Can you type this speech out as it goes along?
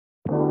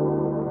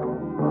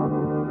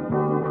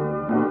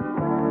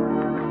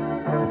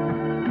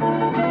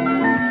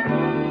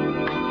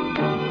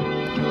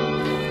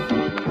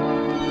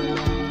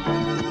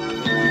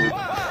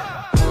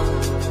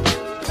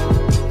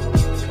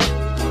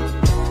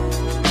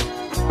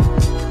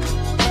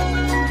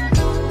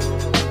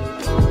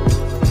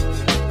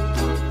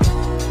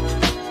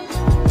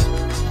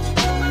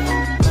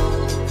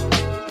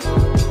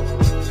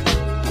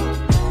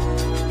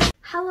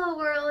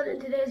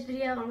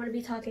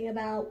talking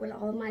about when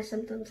all my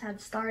symptoms had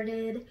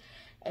started,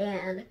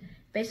 and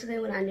basically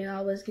when I knew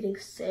I was getting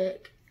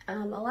sick. A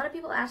lot of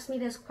people asked me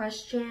this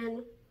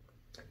question,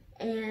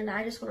 and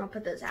I just want to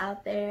put this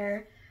out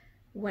there,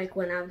 like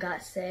when I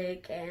got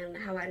sick and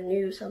how I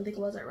knew something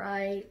wasn't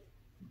right.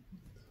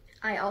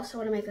 I also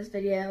want to make this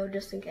video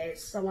just in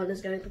case someone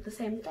is going through the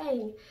same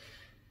thing,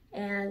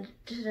 and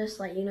to just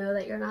let you know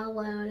that you're not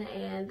alone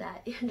and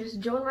that you can just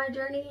join my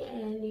journey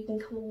and you can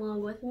come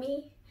along with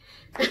me.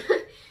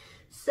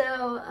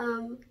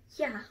 So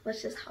yeah,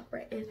 let's just hop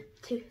right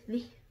into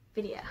the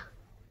video.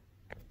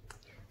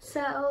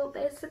 So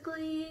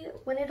basically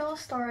when it all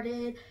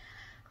started,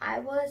 I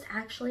was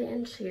actually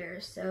in cheer.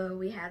 So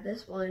we had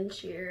this one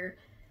cheer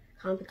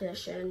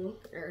competition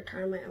or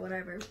tournament or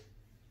whatever,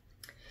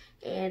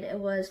 and it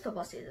was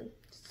football season.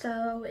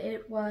 So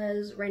it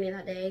was raining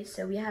that day,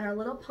 so we had our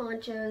little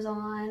ponchos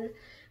on.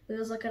 We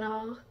was looking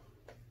all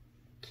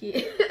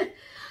cute.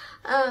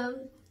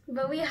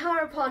 But we had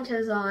our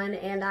ponchos on,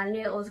 and I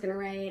knew it was gonna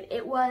rain.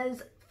 It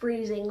was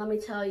freezing, let me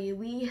tell you.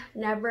 We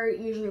never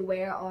usually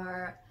wear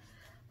our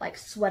like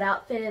sweat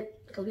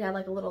outfit because we had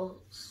like a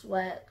little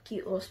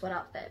cute little sweat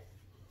outfit,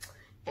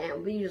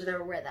 and we usually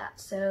never wear that.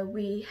 So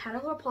we had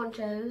our little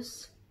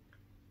ponchos,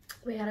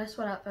 we had our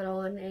sweat outfit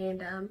on,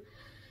 and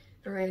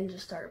the rain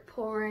just started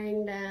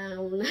pouring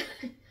down.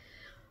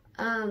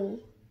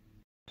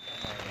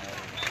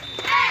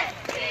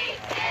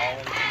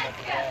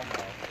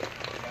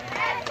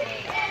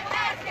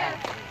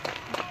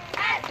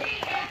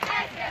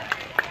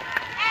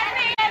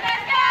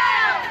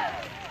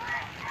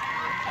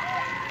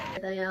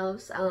 Everything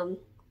else,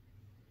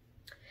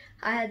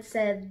 I had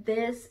said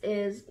this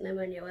is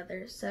pneumonia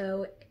weather,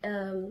 so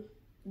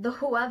the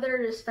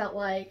weather just felt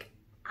like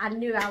I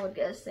knew I would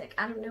get sick.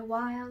 I don't know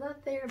why I was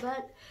up there,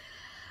 but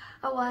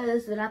I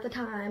was, and at the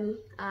time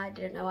I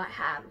didn't know I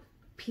had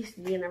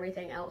PCD and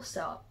everything else,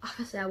 so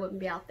obviously I wouldn't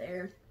be out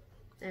there.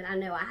 And I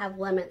know I have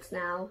limits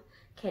now,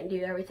 can't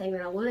do everything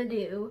that I want to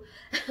do.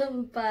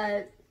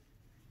 But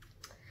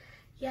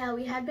yeah,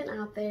 we had been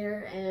out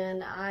there,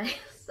 and I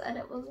said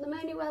it was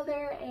pneumonia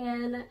weather,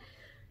 and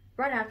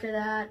right after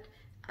that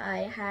I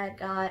had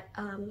got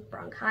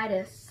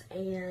bronchitis,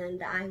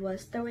 and I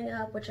was throwing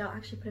up, which I'll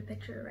actually put a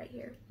picture right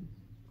here.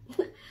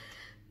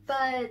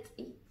 But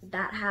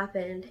that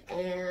happened,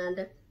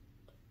 and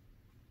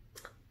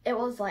it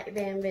was like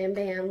bam, bam,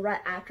 bam.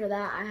 Right after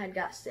that, I had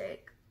got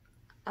sick.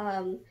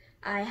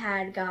 I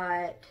had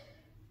got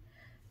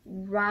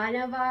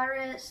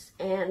rhinovirus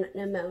and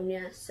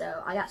pneumonia,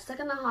 so I got stuck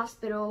in the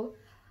hospital,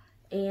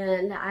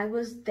 and I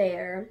was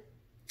there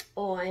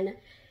on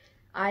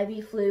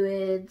IV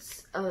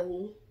fluids,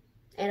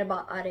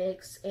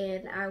 antibiotics,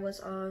 and I was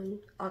on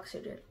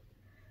oxygen.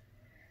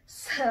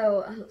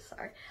 So, I'm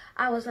sorry,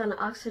 I was on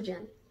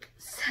oxygen.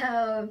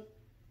 So,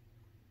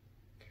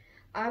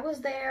 I was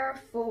there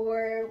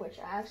for, which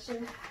I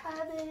actually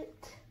have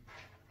it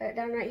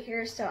down right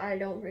here so I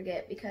don't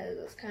forget, because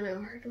it's kind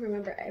of hard to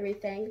remember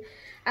everything.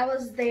 I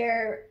was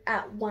there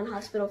at one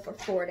hospital for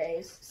 4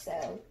 days.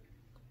 So,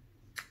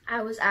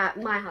 I was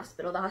at my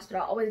hospital, the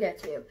hospital I always get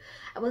to.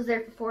 I was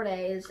there for 4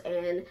 days,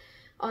 and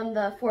on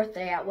the 4th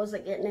day, I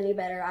wasn't getting any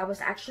better. I was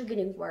actually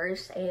getting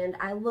worse, and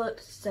I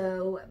looked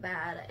so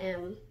bad,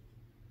 and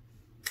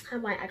I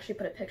might actually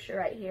put a picture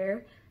right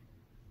here,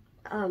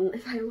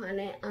 if I want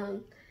it.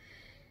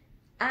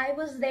 I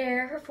was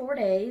there for 4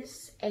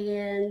 days,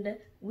 and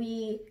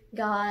we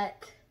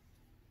got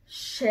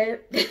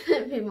shipped.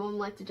 My mom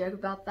liked to joke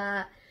about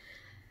that.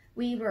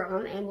 We were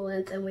on an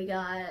ambulance, and we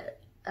got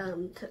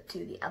took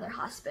to the other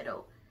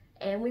hospital,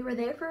 and we were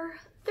there for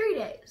 3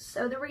 days.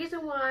 So the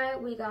reason why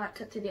we got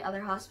took to the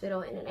other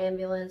hospital in an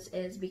ambulance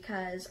is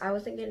because I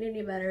wasn't getting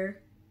any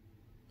better.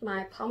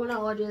 My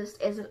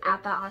pulmonologist isn't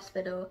at that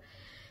hospital,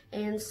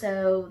 and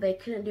so they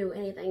couldn't do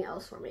anything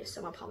else for me.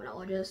 So my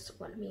pulmonologist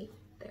wanted me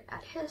there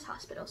at his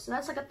hospital. So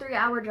that's like a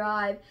 3-hour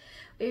drive.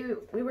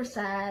 We were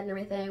sad and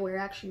everything. We were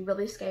actually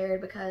really scared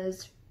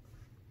because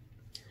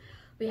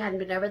we hadn't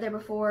been over there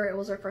before. It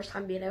was our first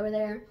time being over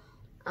there.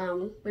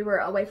 We were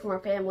away from our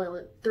family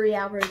with 3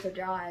 hours of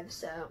drive,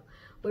 so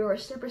we were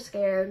super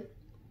scared.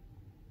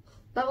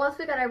 But once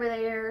we got over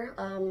there,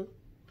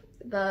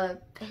 the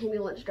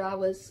ambulance drive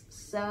was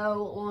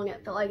so long,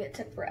 it felt like it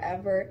took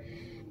forever,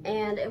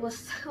 and it was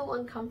so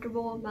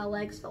uncomfortable. My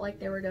legs felt like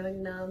they were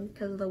going numb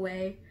because of the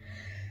way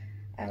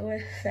I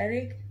was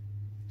sitting.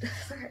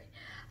 Sorry.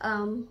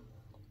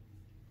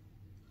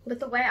 But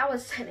the way I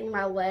was sitting,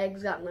 my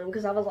legs got numb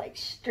because I was like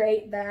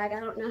straight back. I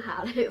don't know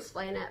how to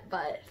explain it,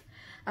 but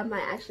I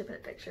might actually put a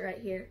picture right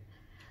here.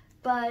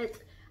 But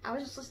I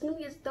was just listening to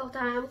music the whole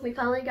time. We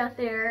finally got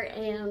there,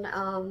 and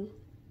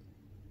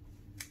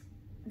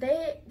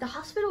the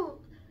hospital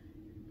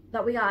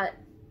that we got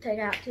taken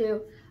out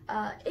to,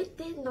 it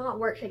did not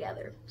work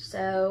together.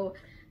 So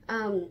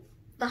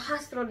the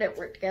hospital didn't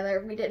work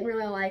together. We didn't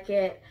really like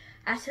it.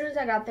 As soon as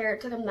I got there,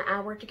 it took them an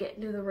hour to get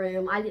into the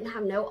room. I didn't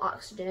have no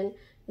oxygen,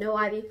 no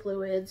IV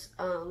fluids.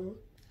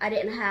 I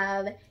didn't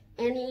have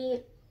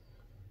any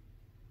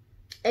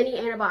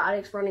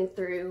antibiotics running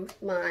through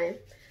my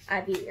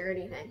IV or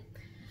anything.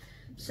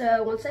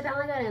 So once I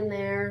finally got in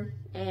there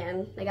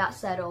and they got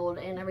settled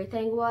and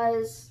everything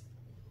was,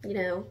 you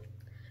know,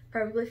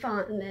 perfectly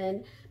fine, and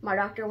then my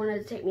doctor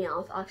wanted to take me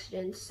off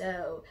oxygen.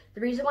 So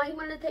the reason why he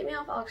wanted to take me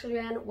off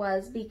oxygen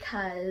was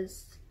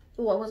because,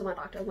 well, it wasn't my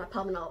doctor, it was my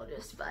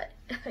pulmonologist, but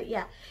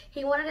yeah,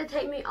 he wanted to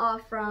take me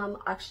off from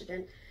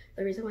oxygen.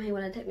 The reason why he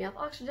wanted to take me off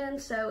oxygen,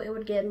 so it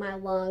would give my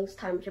lungs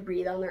time to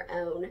breathe on their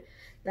own.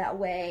 That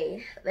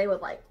way they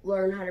would like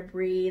learn how to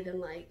breathe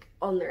and like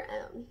on their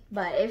own.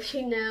 But if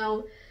you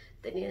know,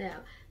 then you know.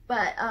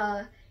 But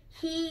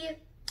he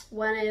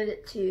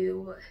wanted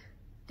to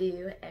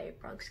do a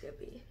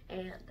bronchoscopy,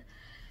 and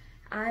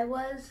I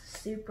was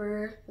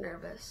super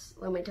nervous.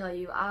 Let me tell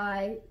you,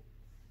 I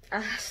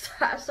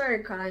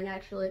started crying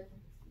actually,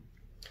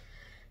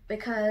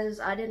 because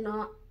I didn't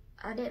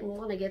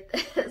want to get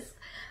this.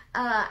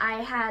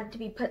 I had to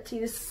be put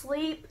to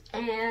sleep,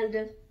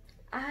 and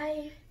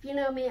you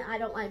know me, I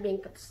don't like being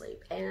put to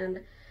sleep,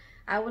 and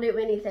I will do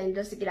anything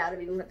just to get out of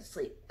being put to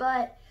sleep.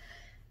 But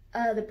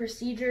the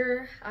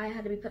procedure I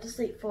had to be put to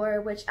sleep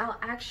for, which I'll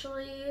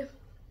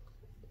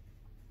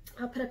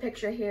put a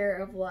picture here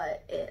of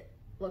what it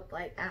looked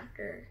like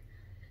after.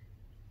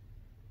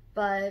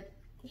 But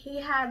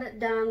he had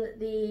done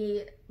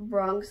the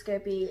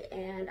bronchoscopy,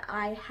 and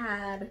I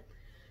had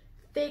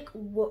thick,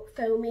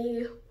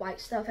 foamy, white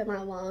stuff in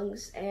my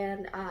lungs,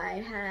 and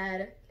I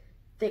had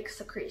thick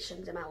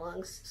secretions in my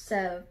lungs.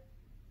 So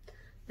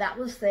that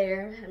was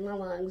there in my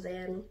lungs.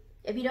 And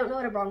if you don't know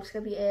what a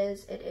bronchoscopy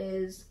is, it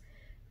is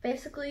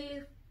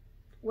basically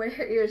where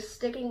you're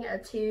sticking a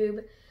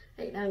tube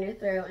right down your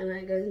throat, and then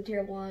it goes into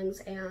your lungs,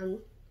 and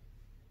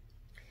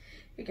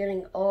you're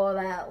getting all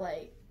that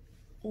like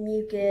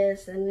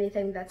mucus and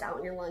anything that's out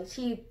in your lungs.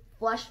 He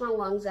flushed my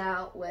lungs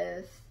out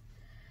with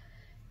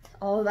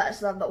all of that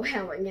stuff that we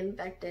haven't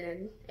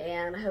infected,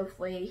 and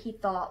hopefully he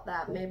thought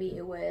that maybe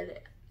it would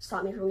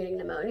stop me from getting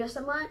pneumonia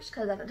so much,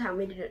 because at the time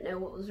we didn't know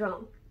what was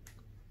wrong.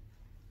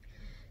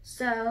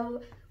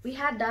 So we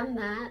had done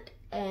that,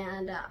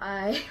 and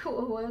I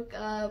woke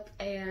up,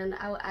 and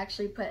I will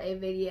actually put a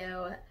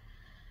video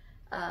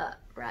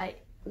right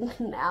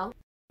now.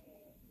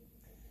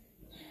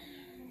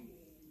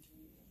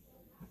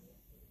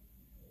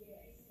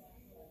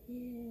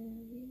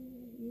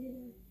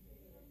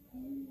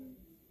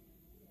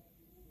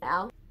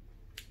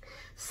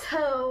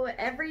 So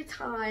every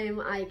time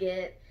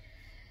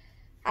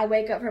I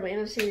wake up from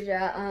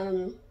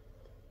anesthesia,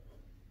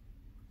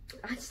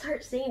 I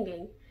start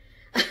singing.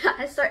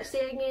 I start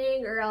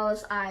singing, or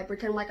else I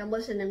pretend like I'm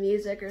listening to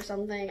music or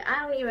something.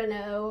 I don't even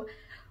know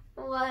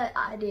what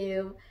I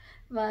do,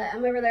 but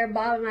I'm over there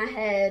bobbing my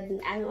head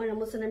when I'm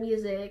listening to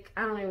music.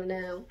 I don't even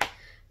know.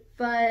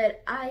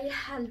 But I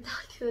had to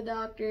talk to the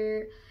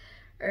doctor,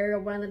 or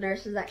one of the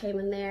nurses that came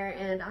in there,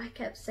 and I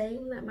kept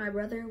saying that my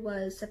brother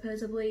was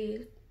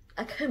supposedly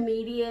a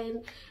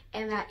comedian,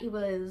 and that he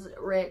was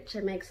rich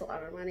and makes a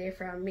lot of money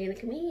from being a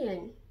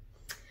comedian.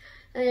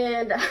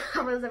 And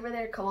I was over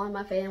there calling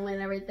my family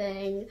and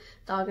everything,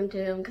 talking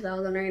to him, because I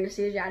was under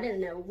anesthesia. I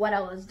didn't know what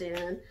I was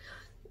doing,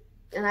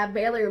 and I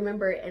barely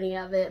remember any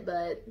of it,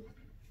 but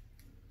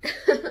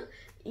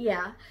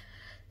yeah.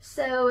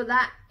 So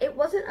that, it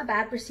wasn't a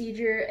bad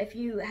procedure if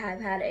you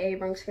have had a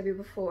bronchoscopy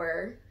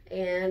before,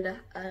 and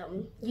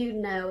you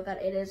know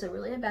that it isn't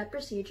really a bad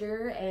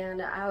procedure,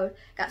 and I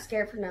got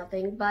scared for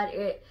nothing. But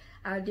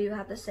I do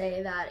have to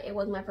say that it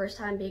was my first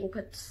time being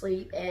put to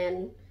sleep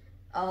in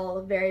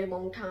a very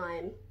long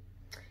time,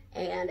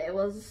 and it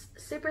was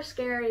super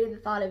scary, the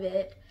thought of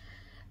it,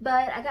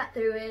 but I got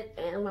through it,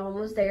 and my mom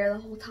was there the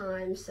whole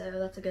time, so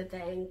that's a good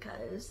thing,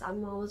 because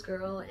I'm a mama's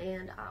girl,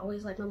 and I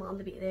always like my mom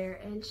to be there,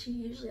 and she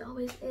usually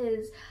always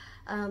is.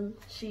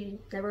 She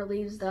never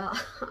leaves the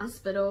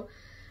hospital.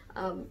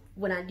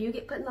 When I do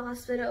get put in the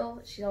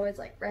hospital, she's always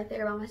like right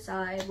there by my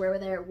side. We're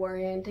there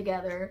worrying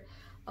together,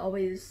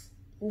 always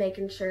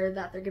making sure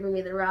that they're giving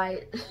me the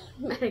right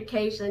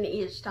medication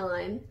each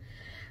time.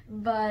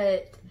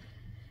 But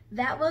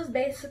that was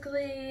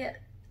basically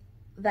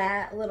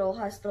that little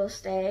hospital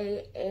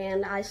stay,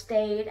 and I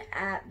stayed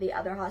at the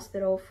other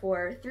hospital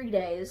for 3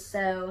 days.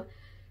 So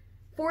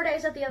 4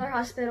 days at the other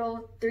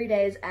hospital, 3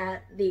 days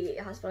at the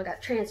hospital I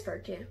got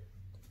transferred to.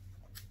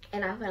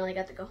 And I finally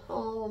got to go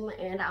home,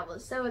 and I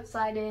was so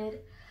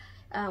excited.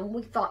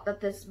 We thought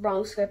that this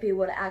bronchoscopy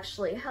would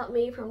actually help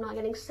me from not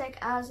getting sick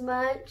as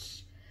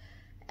much.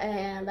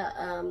 And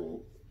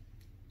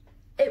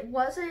it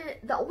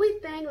wasn't, the only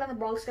thing that the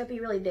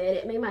bronchoscopy really did,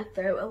 it made my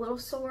throat a little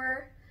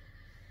sore,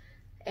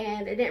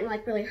 and it didn't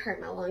like really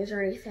hurt my lungs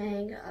or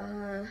anything.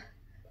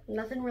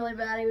 Nothing really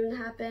bad even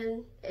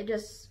happened. It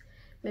just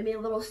made me a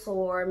little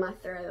sore in my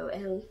throat,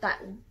 and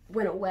that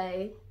went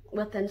away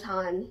within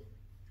time.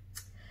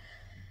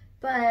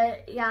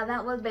 But yeah,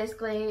 that was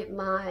basically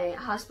my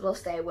hospital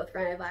stay with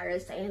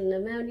coronavirus and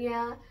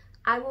pneumonia.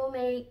 I will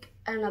make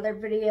another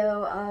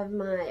video of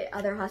my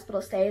other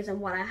hospital stays and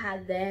what I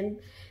had then,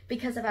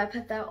 because if I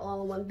put that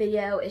all in one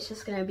video, it's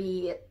just going to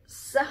be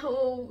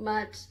so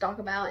much to talk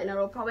about, and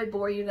it'll probably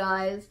bore you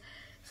guys.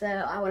 So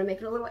I want to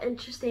make it a little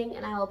interesting,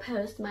 and I will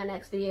post my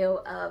next video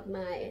of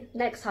my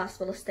next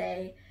hospital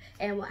stay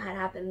and what had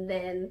happened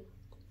then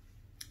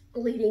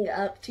leading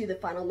up to the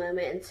final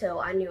moment until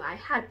I knew I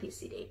had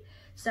PCD.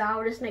 So I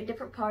will just make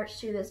different parts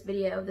to this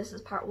video. This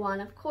is part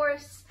 1, of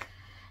course.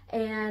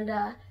 And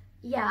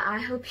yeah, I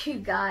hope you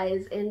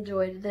guys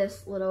enjoyed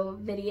this little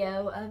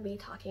video of me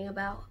talking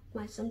about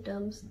my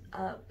symptoms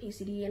of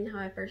PCD and how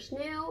I first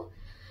knew.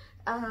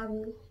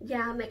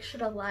 Yeah, make sure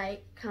to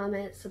like,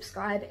 comment,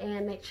 subscribe,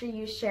 and make sure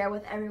you share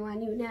with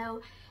everyone you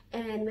know,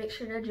 and make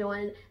sure to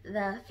join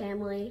the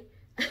family.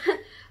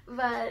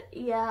 But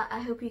yeah,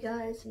 I hope you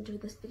guys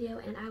enjoyed this video,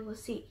 and I will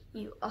see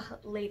you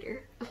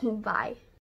later. Bye.